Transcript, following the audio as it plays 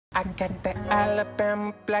I got that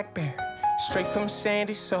Alabama blackberry, straight from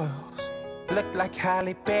sandy soils. Look like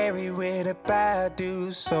Halle Berry with a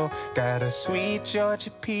Badu soul. Got a sweet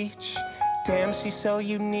Georgia peach, damn she's so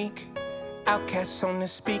unique. Outcasts on the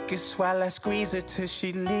speakers while I squeeze her till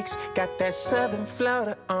she leaks. Got that southern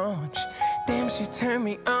Florida orange, damn she turn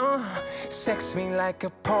me on. Sex me like a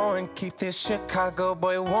porn, keep this Chicago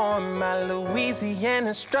boy warm. My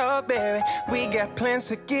Louisiana strawberry, we got plans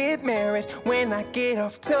to get married when I get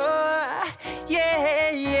off tour. Yeah,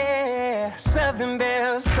 yeah, Southern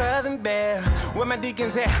Belle, where my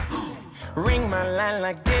deacons at? Ring my line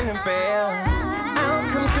like dinner bells. I'll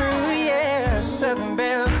come through, yeah. Southern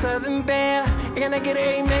Belle, can I get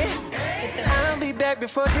an amen? I'll be back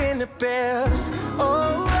before dinner bells.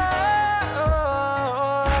 Oh,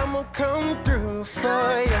 I'ma come through for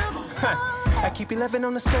ya. I keep 11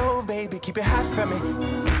 on the stove, baby, keep it hot for me.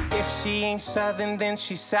 If she ain't Southern, then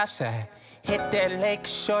she's Southside. Hit that Lake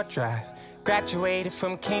Shore Drive. Graduated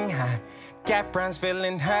from King High. Got Brownsville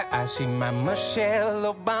in her eyes. She my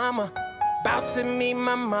Michelle Obama. About to meet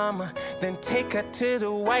my mama, then take her to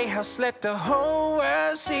the White House. Let the whole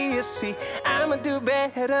world see you. See, I'ma do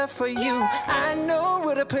better for you. I know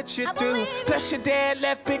what I put you through. Plus your dad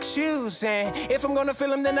left big shoes, and if I'm gonna fill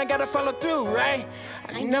them, then I gotta follow through, right?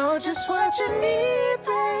 I know just what you need,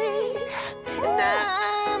 babe, and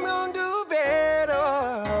I'm gonna do better.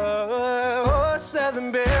 Oh,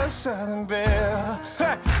 Southern Belle,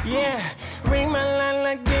 huh, yeah. Ring my line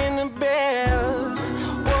like dinner bells.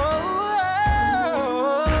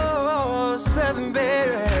 Southern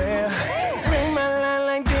Belle, ring my line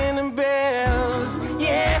like dinner bells.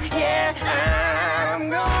 Yeah, yeah, I'm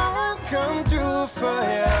gonna come through for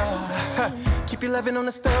ya. Keep your loving on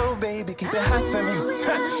the stove, baby, keep it hot for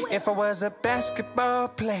me. If I was a basketball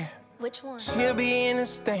player, which one? She'll be in the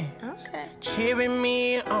stands, okay, cheering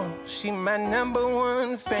me on. She my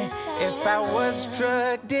 #1 fan. If I was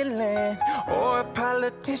drug dealing or a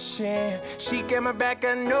politician, she got my back,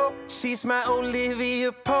 I know. She's my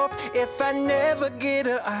Olivia Pope. If I never get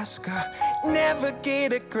an Oscar, never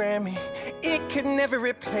get a Grammy, it could never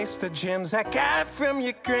replace the gems I got from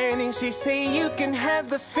your granny. She say you can have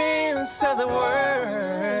the fans of the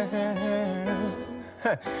world,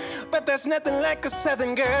 but there's nothing like a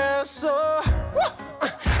Southern girl, so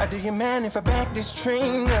I do you man if I back this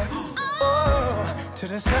train up, oh, to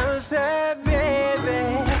the sunset,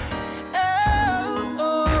 baby.